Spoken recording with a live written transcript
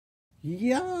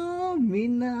Yeah,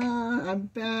 Mina, I'm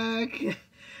back.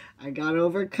 I got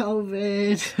over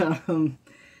COVID.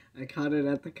 I caught it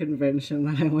at the convention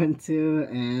that I went to,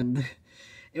 and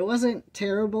it wasn't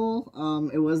terrible.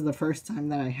 It was the first time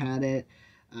that I had it.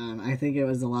 I think it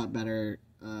was a lot better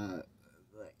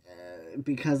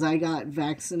because I got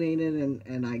vaccinated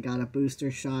and I got a booster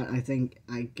shot. I think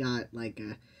I got like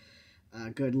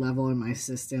a good level in my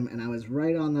system, and I was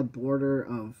right on the border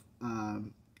of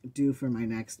due for my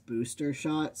next booster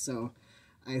shot. So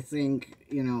I think,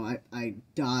 I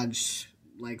dodged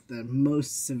like the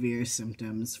most severe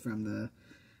symptoms from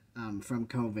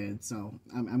COVID. So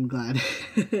I'm glad.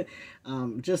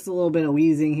 Just a little bit of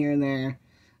wheezing here and there.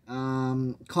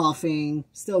 Coughing,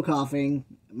 still coughing.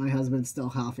 My husband's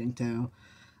still coughing too.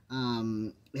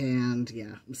 And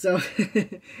yeah, so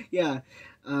yeah,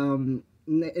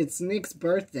 it's Nick's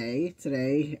birthday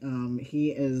today.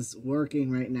 He is working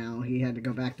right now. He had to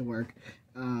go back to work.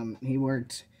 He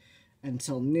worked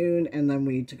until noon, and then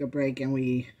we took a break and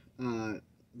we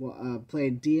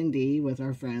played D&D with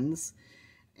our friends,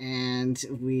 and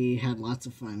we had lots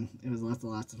of fun. It was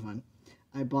lots of fun.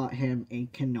 I bought him a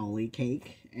cannoli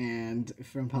cake and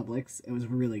from Publix. It was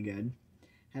really good.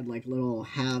 Had like little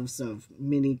halves of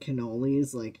mini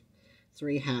cannolis, like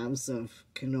 3 halves of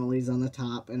cannolis on the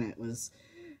top, and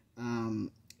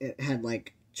it had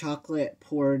like chocolate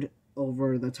poured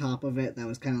over the top of it that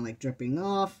was kind of like dripping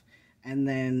off, and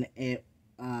then it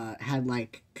had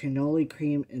like cannoli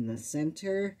cream in the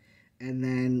center, and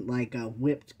then like a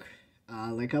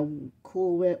like a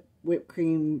cool whipped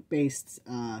cream based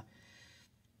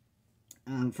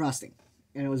frosting,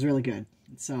 and it was really good.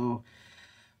 So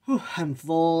I'm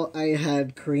full. I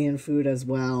had Korean food as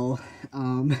well.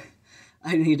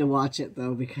 I need to watch it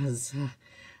though, because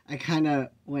I kind of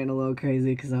went a little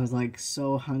crazy because I was like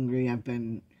so hungry. I've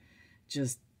been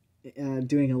just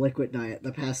doing a liquid diet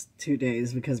the past 2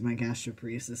 days because my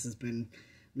gastroparesis has been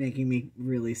making me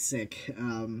really sick.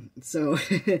 So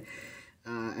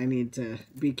I need to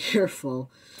be careful.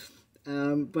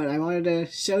 But I wanted to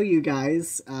show you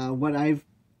guys what I've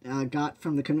got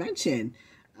from the convention.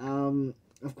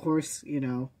 Of course,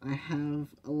 I have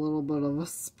a little bit of a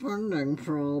spending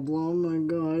problem,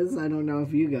 guys. I don't know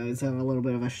if you guys have a little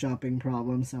bit of a shopping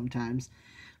problem sometimes.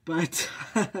 But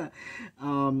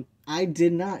I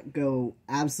did not go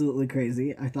absolutely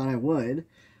crazy. I thought I would,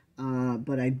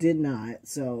 but I did not.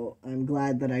 So I'm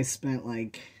glad that I spent I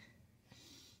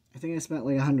think I spent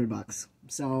like $100.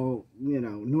 So,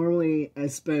 normally I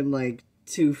spend like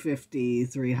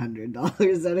 $250,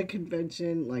 $300 at a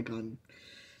convention, like on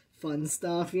fun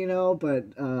stuff, but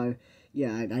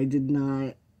yeah, I did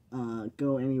not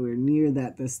go anywhere near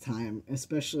that this time,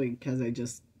 especially because I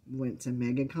just went to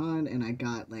MetroCon and I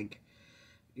got a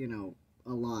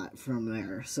lot from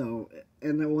there. So,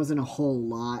 and there wasn't a whole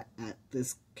lot at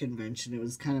this convention. It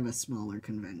was kind of a smaller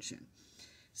convention.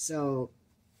 So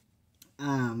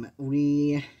my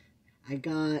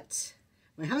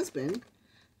husband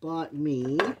bought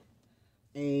me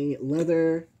a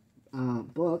leather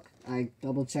book. I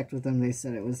double checked with them. They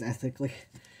said it was ethically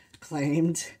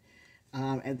claimed.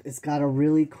 And it's got a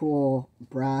really cool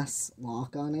brass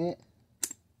lock on it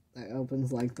that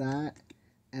opens like that,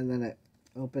 and then it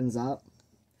opens up.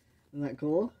 Isn't that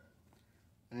cool?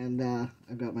 And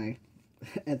I've got my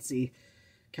Etsy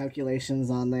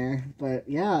calculations on there. But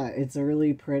yeah, it's a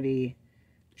really pretty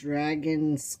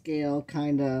dragon scale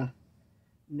kind of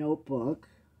notebook.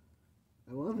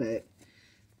 I love it.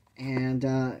 And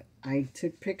I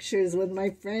took pictures with my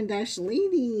friend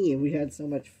Ashley. We had so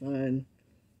much fun.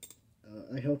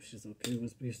 I hope she's okay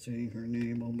with me saying her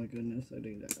name. Oh my goodness, I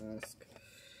need to ask.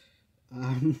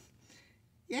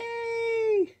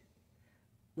 Yay!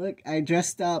 Look, I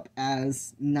dressed up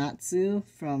as Natsu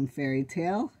from Fairy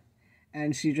Tail,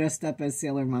 and she dressed up as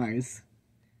Sailor Mars.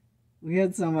 We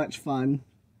had so much fun.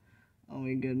 Oh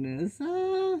my goodness.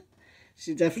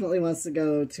 She definitely wants to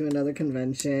go to another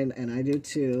convention, and I do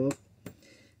too,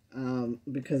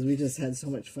 because we just had so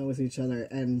much fun with each other,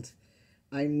 and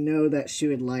I know that she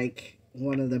would like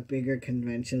one of the bigger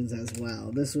conventions as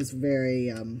well. This was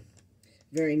very,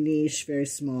 very niche, very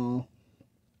small,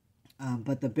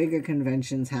 but the bigger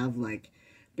conventions have like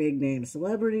big name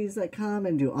celebrities that come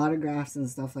and do autographs and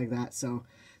stuff like that, so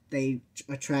they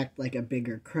attract like a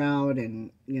bigger crowd,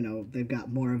 and they've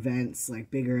got more events, like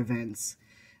bigger events,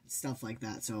 stuff like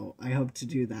that. So I hope to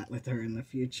do that with her in the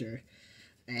future.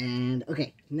 And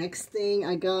okay, next thing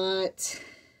I got,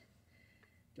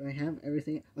 do I have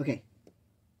everything? Okay.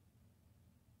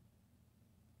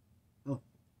 Oh,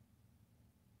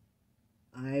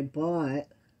 I bought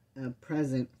a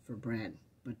present for Brad,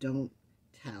 but don't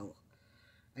tell.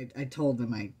 I told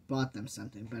them I bought them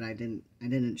something, but I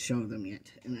didn't show them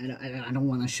yet, and I don't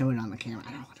want to show it on the camera.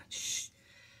 I don't want to. Shh.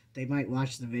 They might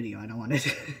watch the video. I don't want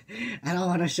to. I don't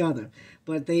want to show them.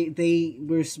 But they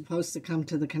were supposed to come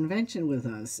to the convention with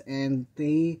us, and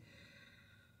they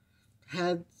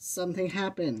had something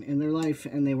happen in their life,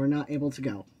 and they were not able to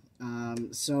go.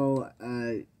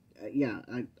 Yeah,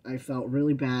 I felt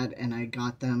really bad, and I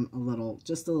got them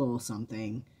just a little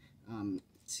something,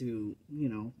 to, you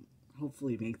know,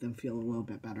 hopefully make them feel a little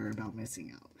bit better about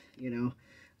missing out, you know.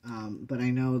 But I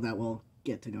know that we'll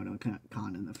get to go to a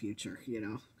con in the future, you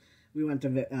know. We went to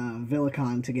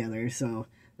MetroCon together, so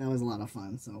that was a lot of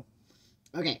fun. So,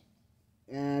 okay.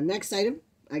 Next item,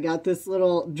 I got this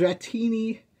little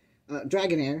Dratini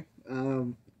Dragonair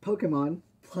Pokemon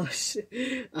plush.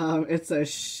 It's a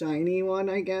shiny one,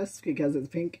 I guess, because it's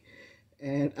pink.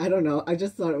 And I don't know, I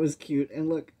just thought it was cute. And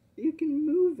look, you can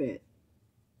move it.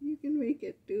 You can make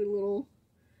it do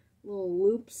little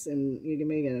loops, and you can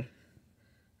make it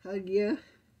hug you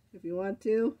if you want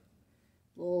to.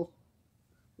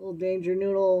 Little danger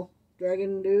noodle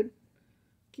dragon dude.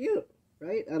 Cute,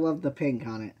 right? I love the pink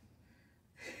on it.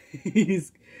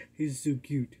 He's so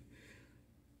cute.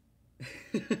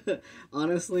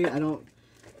 Honestly, I don't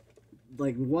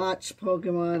like watch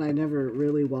Pokemon. I never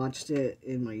really watched it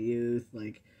in my youth.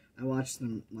 Like, I watched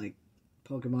them like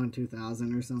Pokemon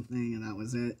 2000 or something, and that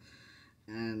was it.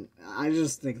 And I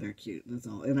just think they're cute. That's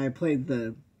all. And I played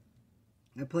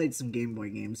some Game Boy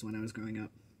games when I was growing up.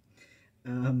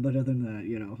 But other than that,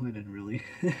 you know, I didn't really.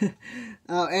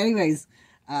 Anyways,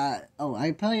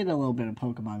 I played a little bit of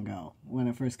Pokemon Go when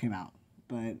it first came out,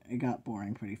 but it got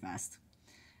boring pretty fast.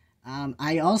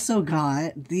 I also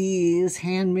got these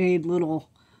handmade little,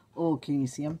 oh, can you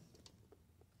see them?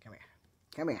 Come here.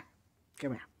 Come here.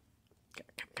 Come here.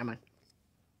 Come on.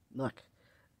 Look.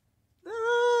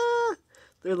 Ah,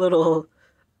 they're little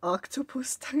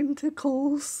octopus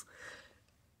tentacles.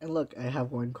 And look, I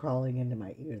have one crawling into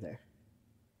my ear there.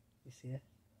 You see it?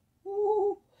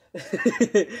 Ooh.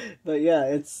 But yeah,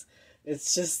 it's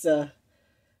just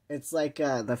it's like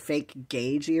the fake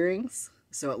gauge earrings,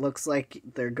 so it looks like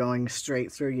they're going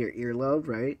straight through your earlobe,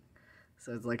 right?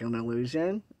 So it's like an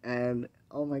illusion, and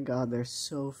oh my god, they're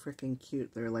so freaking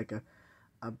cute. They're like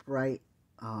a bright,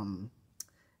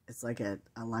 it's like a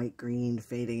light green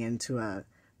fading into a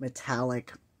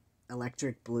metallic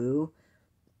electric blue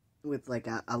with like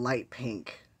a light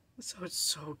pink. So it's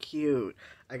so cute.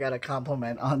 I got a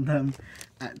compliment on them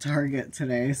at Target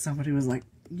today. Somebody was like,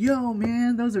 "Yo,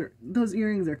 man, those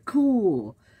earrings are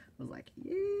cool." I was like,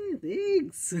 "Yeah,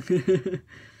 thanks."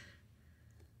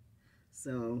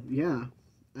 So yeah,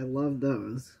 I love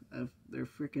those. They're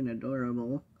freaking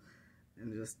adorable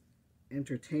and just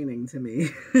entertaining to me.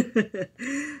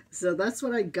 So that's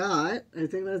what I got. I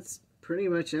think that's pretty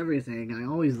much everything. I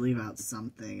always leave out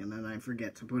something, and then I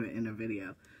forget to put it in a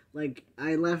video. Like,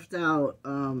 I left out,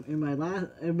 in my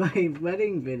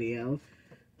wedding video,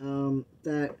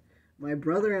 that my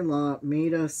brother-in-law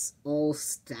made us all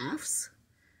staffs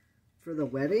for the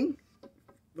wedding.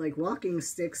 Like, walking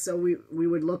sticks, so we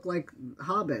would look like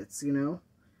hobbits, you know?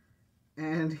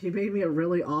 And he made me a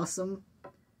really awesome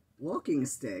walking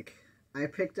stick. I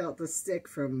picked out the stick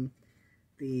from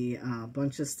the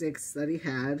bunch of sticks that he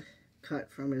had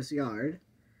cut from his yard.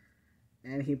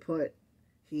 And he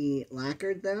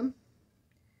lacquered them,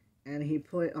 and he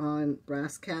put on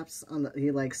brass caps on the,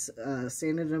 he like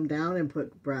sanded them down and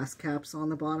put brass caps on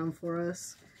the bottom for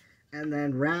us, and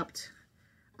then wrapped,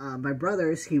 my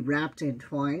brother's, he wrapped in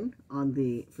twine on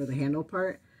for the handle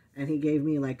part, and he gave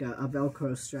me like a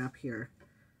Velcro strap here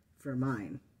for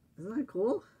mine. Isn't that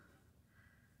cool?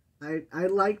 I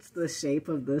liked the shape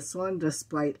of this one,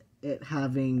 despite it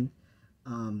having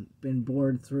been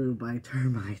bored through by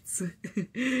termites.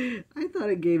 I thought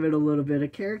it gave it a little bit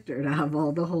of character to have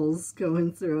all the holes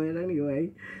going through it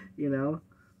anyway, you know,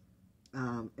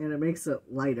 and it makes it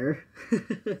lighter.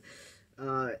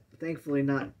 Thankfully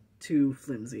not too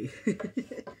flimsy.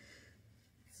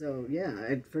 So yeah,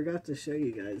 I forgot to show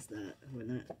you guys that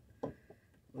when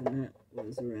that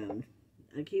was around.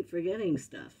 I keep forgetting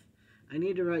stuff. I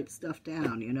need to write stuff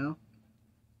down, you know.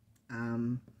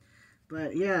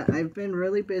 But yeah, I've been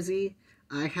really busy.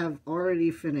 I have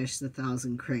already finished the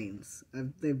 1,000 cranes.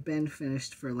 They've been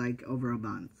finished for like over a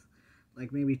month,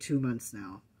 like maybe 2 months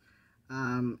now.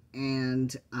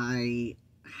 And I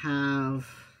have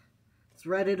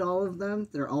threaded all of them.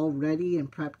 They're all ready and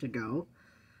prepped to go.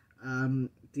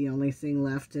 The only thing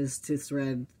left is to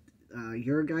thread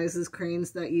your guys'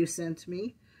 cranes that you sent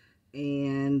me.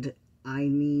 And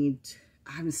I'm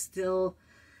still...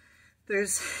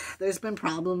 There's been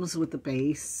problems with the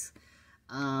base.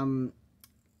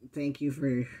 thank you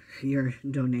for your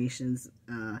donations,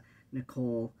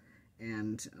 Nicole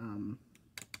and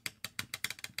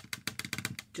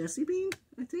Jessie Bean,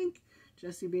 I think.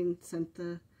 Jessie Bean sent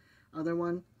the other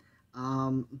one.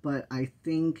 But I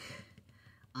think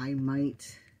I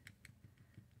might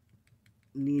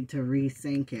need to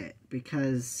rethink it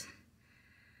because,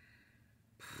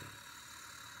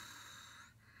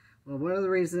 well, one of the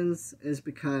reasons is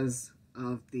because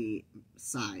of the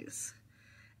size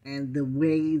and the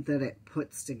way that it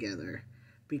puts together.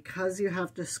 Because you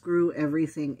have to screw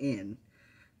everything in,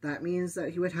 that means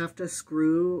that he would have to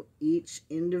screw each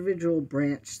individual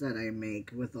branch that I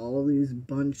make with all these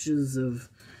bunches of,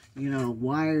 you know,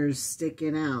 wires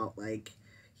sticking out. Like,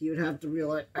 he would have to be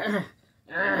like, I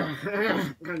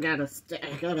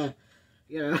gotta,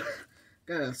 you know,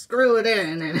 gotta screw it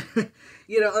in. And,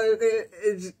 you know,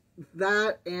 it's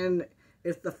that, and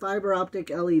if the fiber optic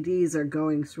LEDs are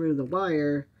going through the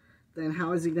wire, then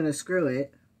how is he gonna screw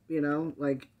it? You know,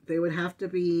 like, they would have to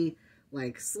be,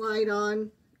 like, slide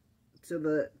on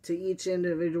to each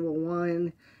individual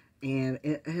one, and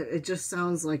it just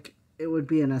sounds like it would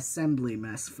be an assembly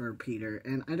mess for Peter,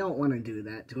 and I don't want to do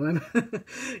that to him.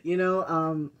 You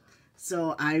know,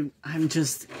 so I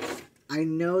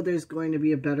know there's going to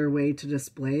be a better way to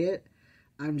display it.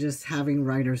 I'm just having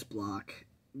writer's block,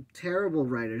 terrible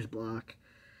writer's block,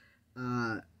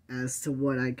 as to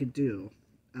what I could do.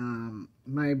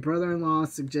 My brother-in-law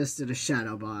suggested a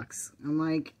shadow box. I'm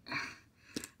like,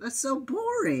 that's so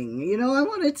boring. You know, I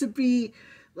want it to be,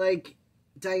 like,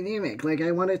 dynamic. Like,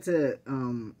 I want it to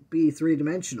be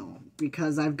three-dimensional,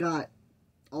 because I've got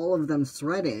all of them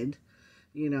threaded.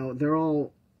 You know, they're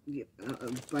all,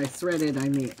 by threaded, I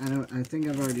mean, I think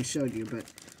I've already showed you,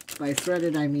 but by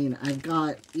threaded, I mean, I've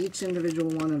got each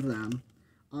individual one of them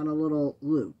on a little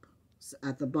loop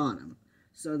at the bottom,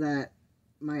 so that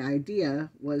my idea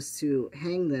was to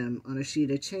hang them on a sheet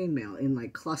of chainmail in,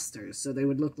 like, clusters, so they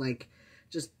would look like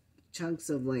just chunks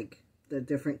of, like, the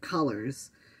different colors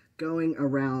going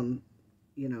around,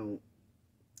 you know,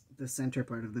 the center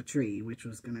part of the tree, which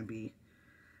was going to be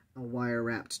a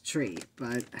wire-wrapped tree.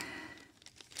 But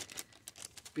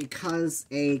because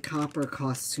A, copper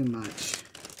costs too much,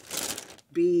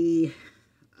 B,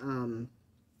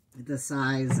 the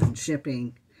size and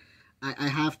shipping, I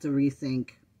have to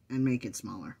rethink and make it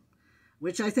smaller,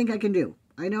 which I think I can do.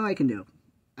 I know I can do.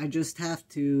 I just have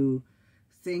to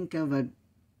think of a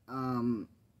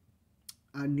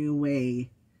new way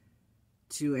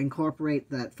to incorporate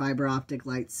that fiber optic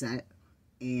light set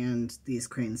and these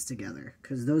cranes together,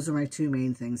 because those are my two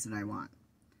main things that I want.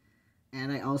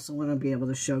 And I also want to be able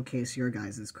to showcase your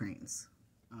guys' cranes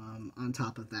on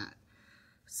top of that.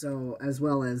 So, as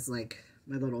well as, like,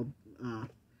 my little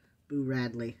Boo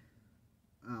Radley,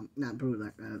 not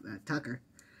Boo, Tucker.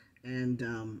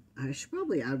 And I should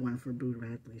probably add one for Boo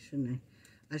Radley, shouldn't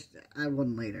I? I should add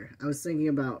one later. I was thinking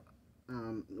about,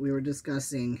 we were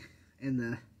discussing in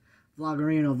the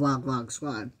Vloggerino Vlog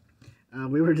Squad,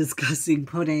 we were discussing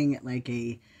putting, like,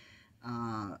 a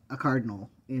cardinal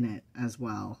in it as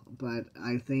well. But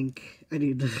I think I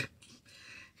need to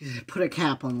put a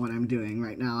cap on what I'm doing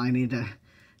right now. I need to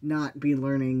not be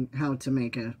learning how to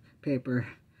make a paper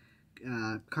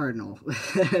cardinal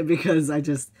because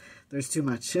there's too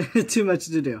much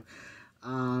to do.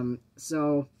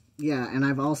 So yeah, and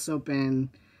I've also been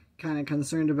kind of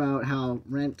concerned about how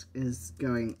rent has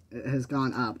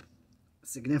gone up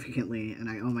significantly, and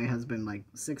I owe my husband like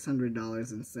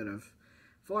 $600 instead of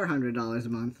 $400 a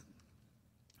month.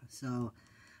 So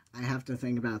I have to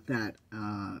think about that,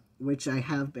 which I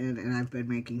have been, and I've been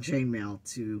making chainmail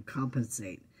to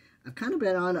compensate. I've kind of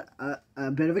been on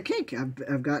a bit of a kick.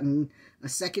 I've gotten a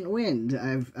second wind.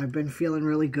 I've been feeling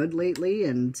really good lately,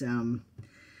 and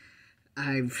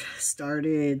I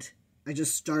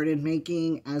just started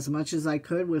making as much as I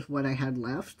could with what I had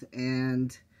left,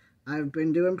 and I've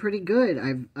been doing pretty good.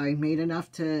 I made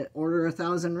enough to order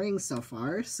 1,000 rings so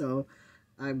far, so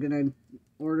I'm gonna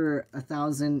order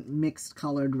 1,000 mixed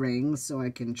colored rings so I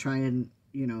can try and,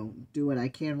 you know, do what I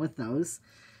can with those.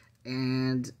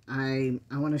 And I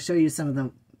want to show you some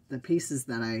of the pieces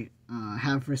that I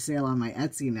have for sale on my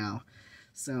Etsy now.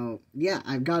 So yeah,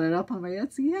 I've got it up on my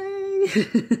Etsy.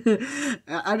 Yay!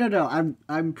 I don't know.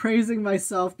 I'm praising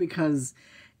myself because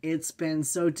it's been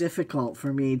so difficult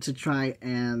for me to try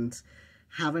and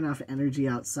have enough energy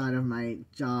outside of my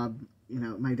job, you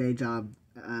know, my day job,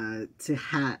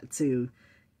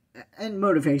 and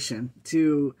motivation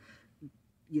to,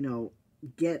 you know,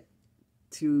 get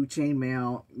to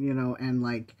chainmail, you know, and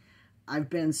like, I've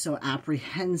been so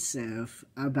apprehensive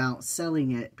about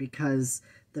selling it because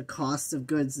the cost of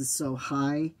goods is so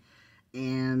high,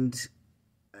 and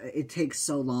it takes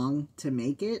so long to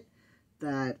make it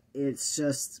that it's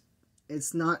just,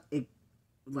 it's not,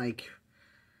 like,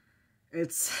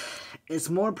 it's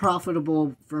more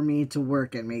profitable for me to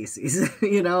work at Macy's,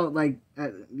 you know, like,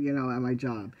 you know, at my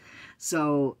job.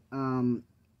 So,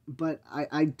 but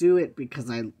I do it because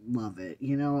I love it,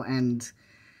 you know, and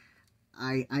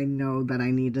I know that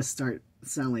I need to start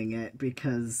selling it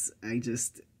because I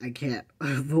can't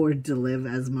afford to live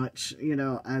as much, you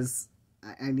know, as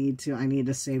I need to. I need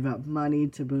to save up money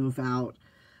to move out.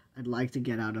 I'd like to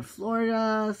get out of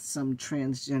Florida. Some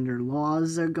transgender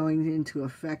laws are going into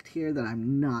effect here that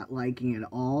I'm not liking at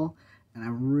all, and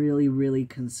I'm really, really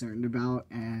concerned about,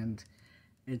 and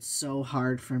it's so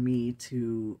hard for me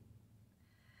to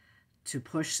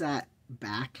push that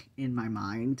back in my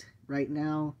mind right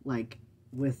now, like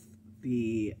with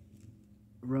the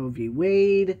Roe v.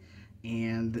 Wade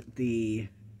and the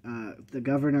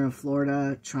governor of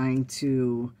Florida trying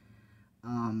to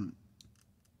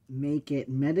make it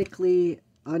medically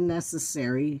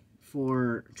unnecessary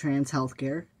for trans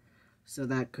healthcare. So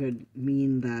that could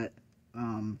mean that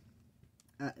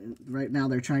right now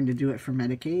they're trying to do it for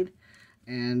Medicaid,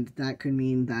 and that could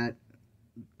mean that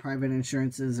private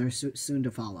insurances are soon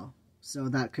to follow. So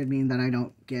that could mean that I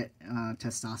don't get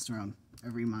testosterone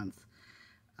every month,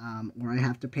 or I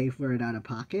have to pay for it out of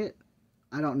pocket.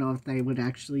 I don't know if they would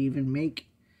actually even make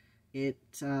it,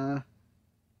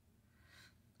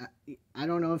 I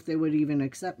don't know if they would even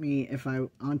accept me if I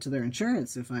onto their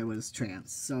insurance if I was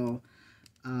trans. So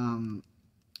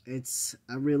it's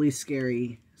a really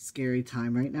scary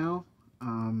time right now.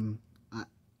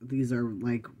 These are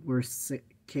like worst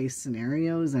case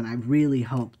scenarios, and I really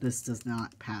hope this does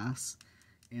not pass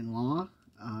in law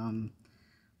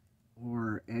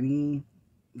or any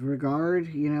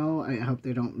regard, you know. I hope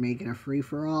they don't make it a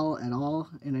free-for-all at all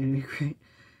in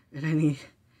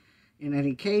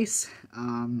any case,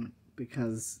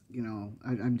 because, you know,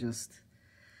 I'm just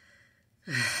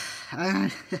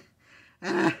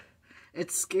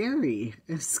it's scary.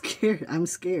 I'm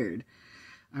scared.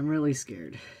 I'm really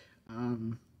scared.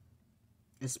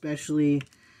 Especially,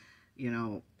 you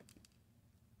know,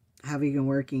 having a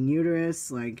working uterus,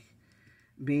 like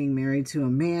being married to a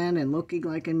man and looking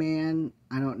like a man.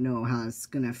 I don't know how it's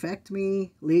going to affect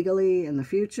me legally in the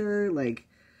future. Like,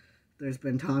 there's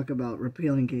been talk about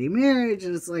repealing gay marriage,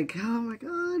 and it's like, oh my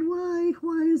God, why?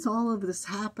 Why is all of this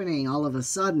happening all of a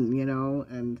sudden, you know?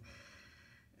 And,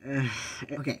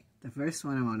 okay, the first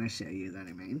one I want to show you that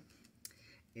I made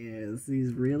is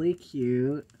these really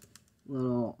cute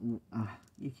little,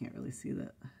 you can't really see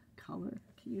the color.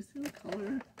 Can you see the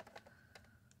color?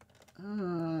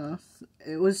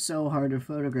 It was so hard to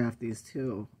photograph these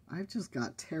too. I've just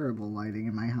got terrible lighting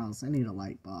in my house. I need a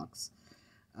light box.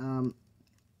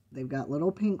 They've got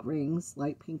little pink rings,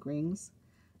 light pink rings,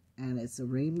 and it's a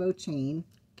rainbow chain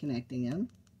connecting them.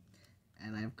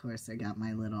 And of course I got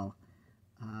my little,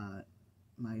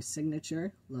 my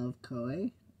signature, Love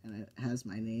Koi, and it has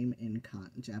my name in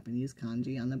Japanese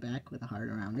kanji on the back with a heart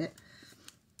around it.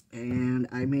 And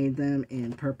I made them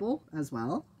in purple as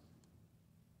well.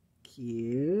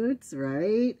 Cute,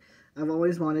 right? I've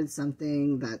always wanted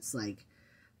something that's like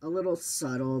a little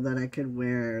subtle that I could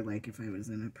wear, like if I was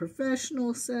in a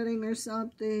professional setting or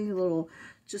something.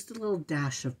 Just a little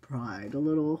dash of pride, a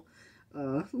little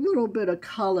bit of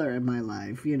color in my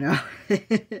life, you know.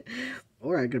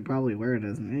 Or I could probably wear it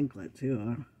as an anklet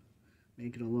too.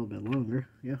 Make it a little bit longer,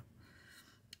 yeah.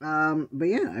 But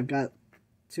yeah, I've got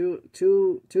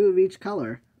two of each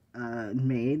color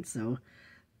made, so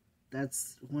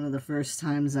that's one of the first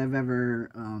times I've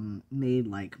ever made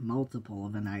like multiple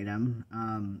of an item.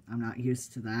 I'm not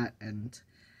used to that, and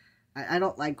I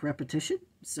don't like repetition,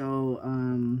 so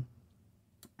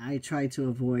I try to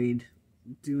avoid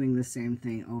doing the same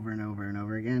thing over and over and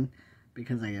over again,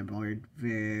 because I get bored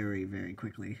very, very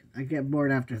quickly. I get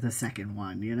bored after the second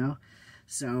one, you know?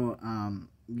 So,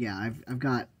 yeah, I've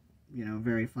got, you know,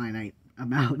 very finite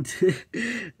amount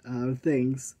of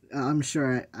things. I'm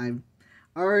sure I've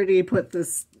already put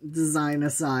this design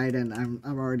aside, and I'm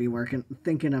already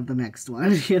thinking of the next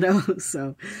one, you know?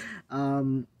 So,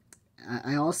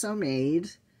 I also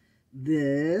made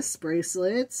this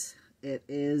bracelet. It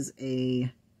is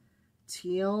a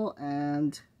teal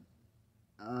and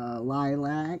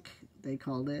lilac, they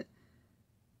called it.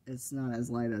 It's not as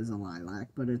light as a lilac,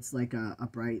 but it's like a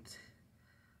bright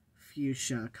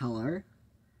fuchsia color.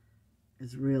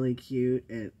 It's really cute.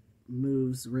 It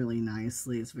moves really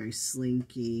nicely. It's very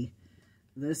slinky.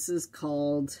 This is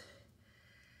called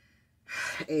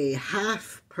a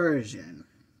half Persian.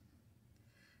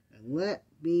 And let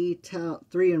me tell,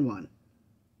 3-in-1.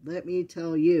 Let me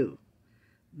tell you,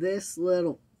 this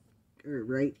little or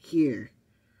right here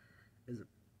is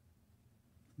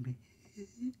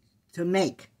to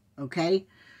make, okay?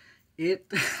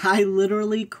 I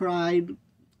literally cried,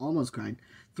 almost cried,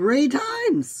 3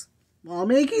 times while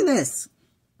making this.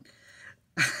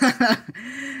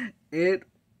 It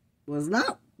was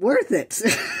not worth it.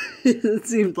 It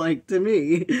seemed like to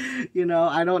me. You know,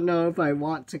 I don't know if I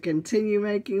want to continue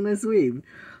making this weave.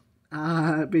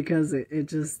 Because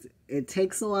it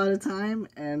takes a lot of time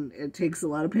and it takes a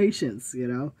lot of patience, you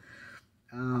know.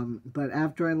 But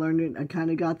after I learned it, I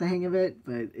kind of got the hang of it,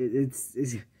 but it's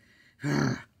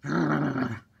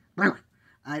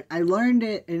I learned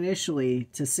it initially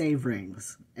to save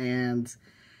rings, and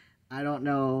I don't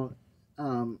know,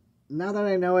 now that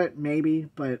I know it, maybe,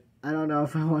 but I don't know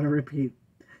if I want to repeat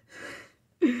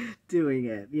doing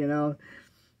it, you know.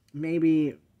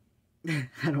 Maybe,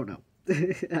 I don't know.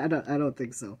 I don't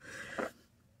think so.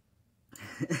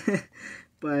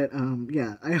 But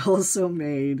yeah, I also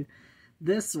made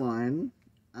this one.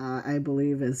 I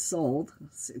believe is sold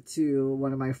to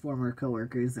one of my former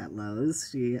coworkers at Lowe's.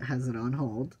 She has it on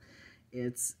hold.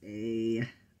 I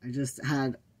just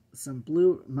had some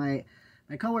blue. My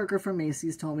coworker from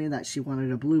Macy's told me that she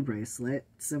wanted a blue bracelet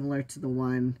similar to the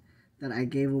one that I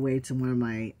gave away to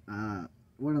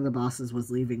one of the bosses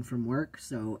was leaving from work,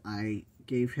 so I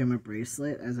gave him a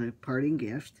bracelet as a parting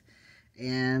gift.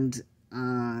 And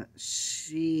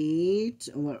she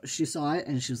saw it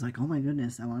and she was like, "Oh my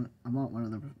goodness, I want one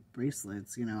of the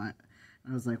bracelets," you know. I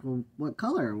was like, "Well, what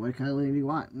color do you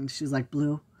want?" And she's like,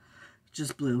 "Blue,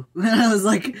 just blue." And I was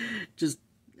like, "Just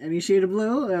any shade of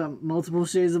blue, multiple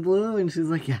shades of blue?" And she's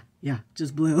like, yeah,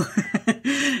 just blue.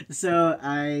 So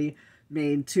I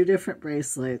made 2 different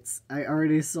bracelets. I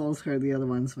already sold her the other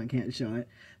one, so I can't show it,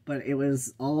 but it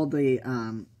was all the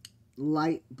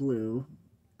light blue.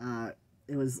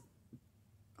 It was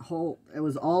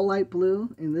all light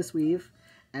blue in this weave,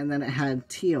 and then it had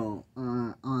teal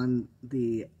on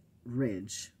the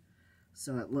ridge,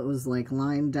 so it was like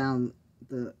lined down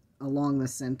along the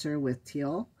center with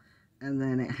teal, and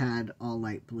then it had all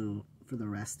light blue for the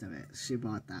rest of it. She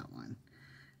bought that one,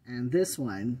 and this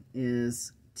one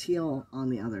is teal on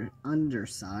the other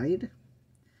underside,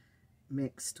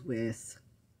 mixed with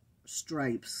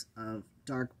stripes of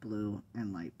dark blue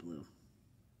and light blue,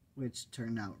 which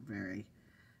turned out very,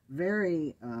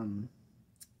 very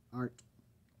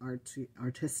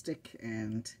artistic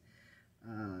and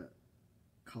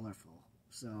colorful.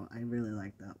 So I really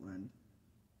like that one,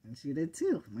 and she did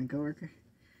too. My coworker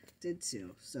did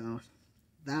too. So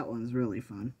that one's really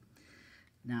fun.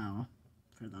 Now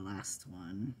for the last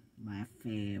one, my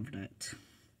favorite.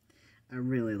 I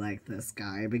really like this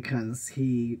guy because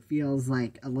he feels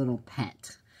like a little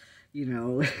pet, you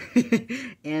know.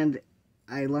 And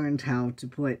I learned how to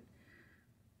put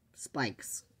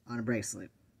spikes on a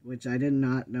bracelet, which I did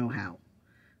not know how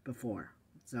before.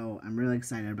 So I'm really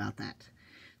excited about that.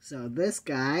 So this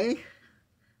guy,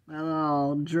 my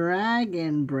little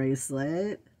dragon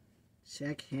bracelet,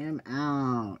 check him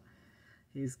out.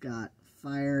 He's got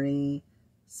fiery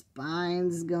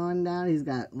spines going down. He's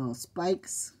got little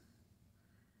spikes.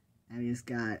 And he's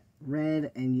got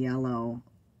red and yellow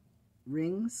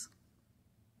rings.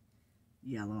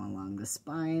 Yellow along the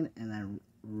spine, and then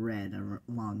red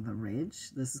along the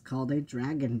ridge. This is called a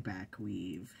dragon back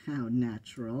weave. How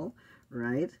natural,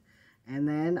 right? And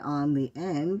then on the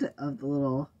end of the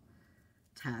little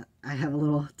I have a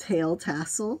little tail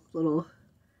tassel. Oh,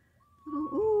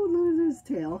 look at his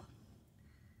tail.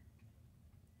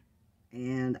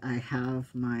 And I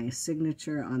have my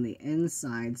signature on the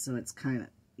inside, so it's kind of,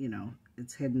 you know,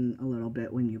 it's hidden a little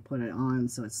bit when you put it on,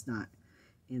 so it's not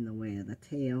in the way of the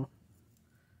tail.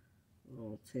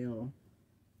 Little tail.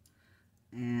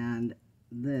 And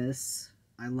this,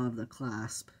 I love the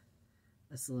clasp.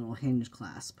 It's a little hinge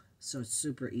clasp, so it's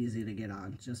super easy to get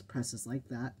on. Just presses like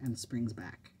that and springs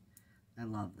back. I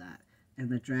love that. And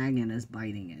the dragon is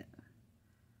biting it.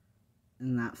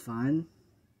 Isn't that fun?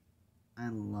 I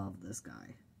love this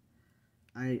guy.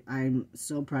 I'm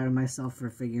so proud of myself for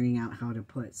figuring out how to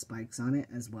put spikes on it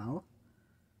as well.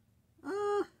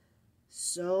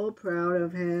 So proud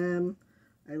of him.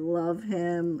 I love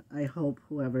him. I hope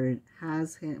whoever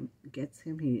has him, gets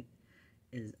him, he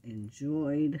is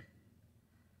enjoyed.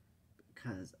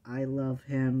 Because I love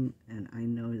him, and I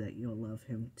know that you'll love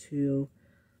him too.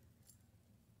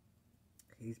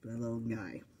 He's my little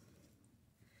guy.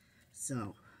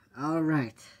 So,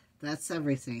 alright. That's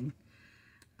everything.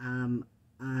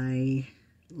 I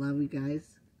love you guys.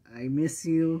 I miss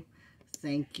you.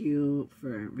 Thank you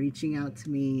for reaching out to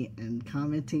me and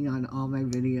commenting on all my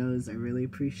videos. I really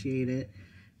appreciate it.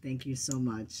 Thank you so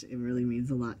much. It really means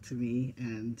a lot to me.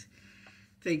 And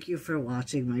Thank you for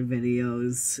watching my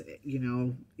videos. You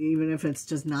know, even if it's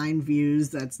just 9 views,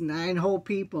 that's 9 whole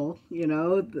people, you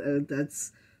know,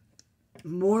 that's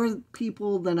more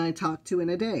people than I talk to in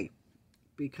a day,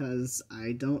 because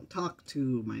I don't talk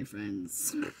to my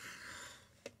friends.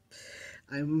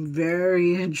 I'm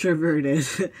very introverted.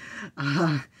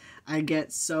 I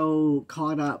get so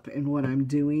caught up in what I'm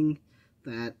doing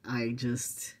that I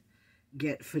just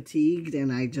get fatigued,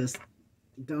 and I just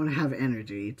don't have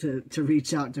energy to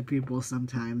reach out to people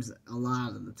sometimes, a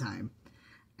lot of the time.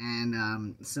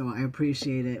 And so I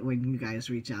appreciate it when you guys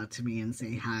reach out to me and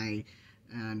say hi,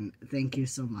 and thank you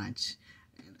so much.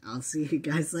 And I'll see you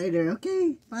guys later.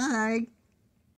 Okay, bye.